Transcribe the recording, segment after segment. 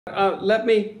Let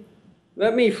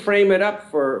me frame it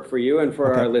up for you and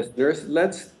for Okay. our listeners.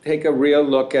 Let's take a real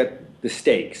look at the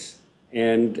stakes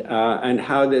and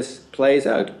how this plays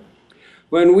out.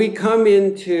 When we come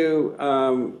into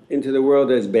the world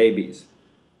as babies,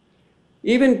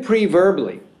 even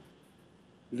pre-verbally,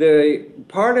 the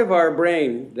part of our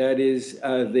brain that is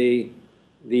the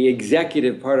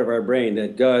executive part of our brain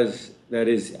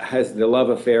has the love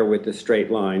affair with the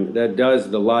straight line, that does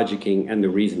the logicking and the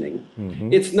reasoning.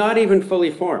 It's not even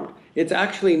fully formed. It's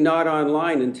actually not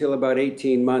online until about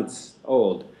 18 months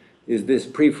old, is this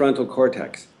prefrontal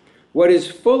cortex. What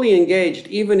is fully engaged,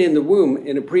 even in the womb,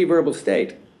 in a pre-verbal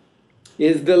state,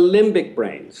 is the limbic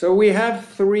brain. So we have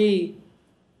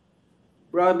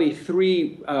broadly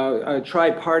three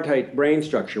tripartite brain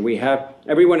structure.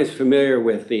 Everyone is familiar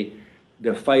with the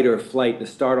fight or flight, the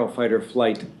startle, fight or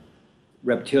flight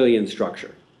reptilian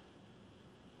structure.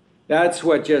 That's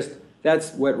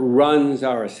what runs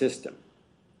our system.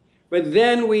 But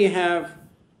then we have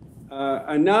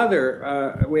another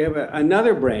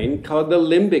brain called the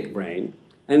limbic brain,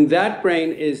 and that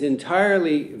brain is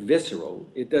entirely visceral.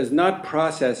 It does not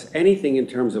process anything in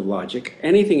terms of logic,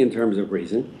 anything in terms of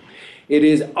reason. It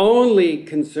is only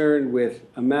concerned with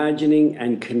imagining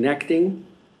and connecting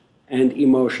and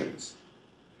emotions.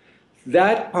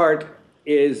 That part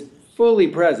is fully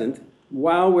present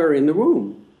while we're in the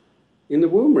womb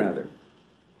rather.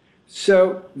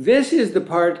 So this is the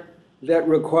part that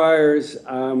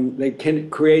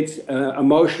creates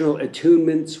emotional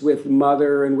attunements with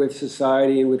mother and with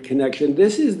society and with connection.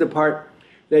 This is the part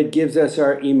that gives us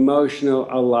our emotional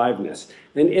aliveness.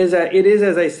 And it is,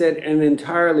 as I said, an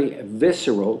entirely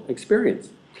visceral experience.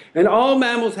 And all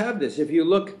mammals have this. If you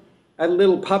look at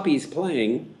little puppies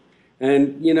playing,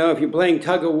 and if you're playing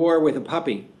tug of war with a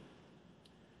puppy,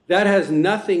 that has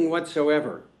nothing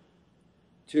whatsoever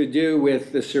to do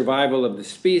with the survival of the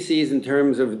species in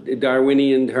terms of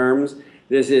Darwinian terms.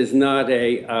 This is not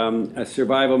a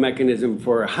survival mechanism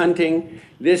for hunting.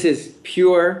 This is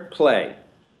pure play.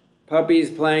 Puppies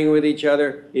playing with each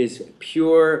other is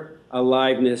pure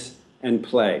aliveness and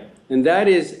play. And that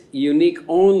is unique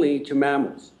only to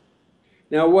mammals.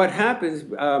 Now, what happens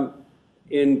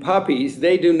in puppies,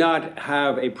 they do not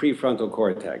have a prefrontal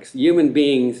cortex. Human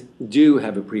beings do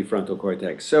have a prefrontal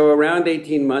cortex. So around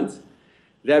 18 months,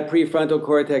 that prefrontal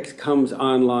cortex comes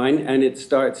online and it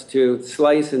starts to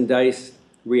slice and dice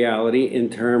reality in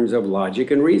terms of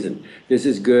logic and reason. This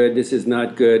is good, this is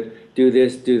not good, do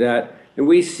this, do that. And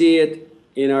we see it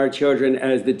in our children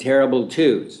as the terrible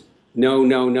twos. No,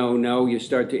 no, no, no. You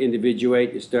start to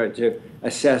individuate, you start to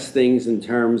assess things in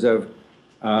terms of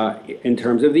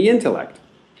the intellect.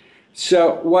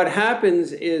 So what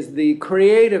happens is the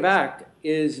creative act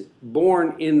is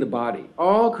born in the body.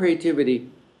 All creativity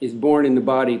is born in the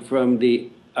body from the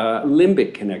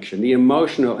limbic connection, the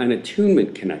emotional and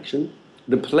attunement connection,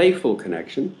 the playful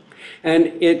connection, and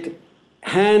it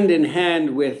hand in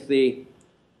hand with the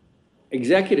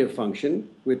executive function,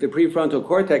 with the prefrontal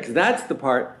cortex. That's the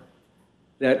part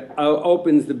that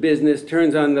opens the business,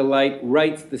 turns on the light,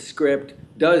 writes the script,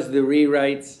 does the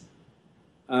rewrites,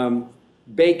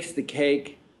 bakes the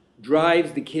cake,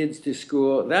 drives the kids to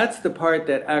school. That's the part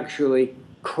that actually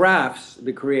crafts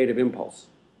the creative impulse.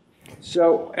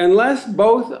 So unless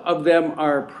both of them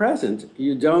are present,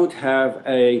 you don't have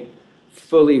a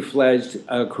fully fledged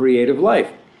creative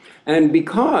life. And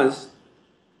because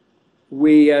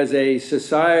we as a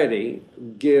society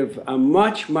give a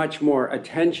much, much more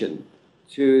attention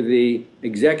to the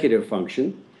executive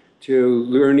function, to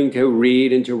learning to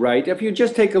read and to write. If you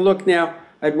just take a look now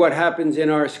at what happens in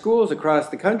our schools across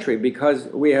the country, because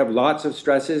we have lots of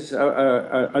stresses,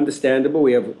 understandable,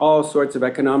 we have all sorts of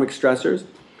economic stressors.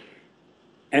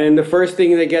 And the first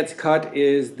thing that gets cut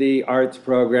is the arts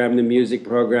program, the music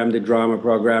program, the drama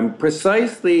program,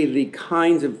 precisely the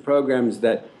kinds of programs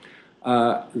that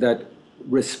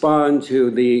respond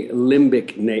to the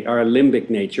our limbic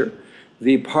nature,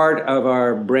 the part of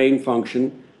our brain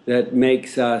function that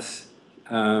makes us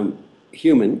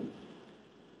human.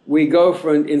 We go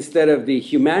from, instead of the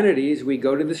humanities, we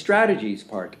go to the strategies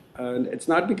part. It's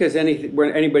not because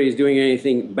anybody's doing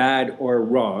anything bad or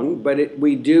wrong, but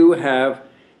we do have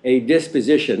a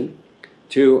disposition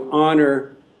to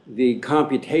honor the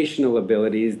computational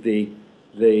abilities, the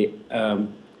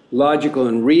logical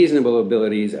and reasonable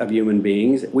abilities of human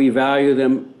beings. We value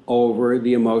them over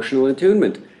the emotional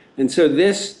attunement. And so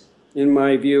this, in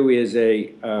my view, is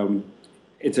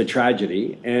it's a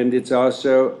tragedy, and it's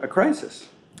also a crisis.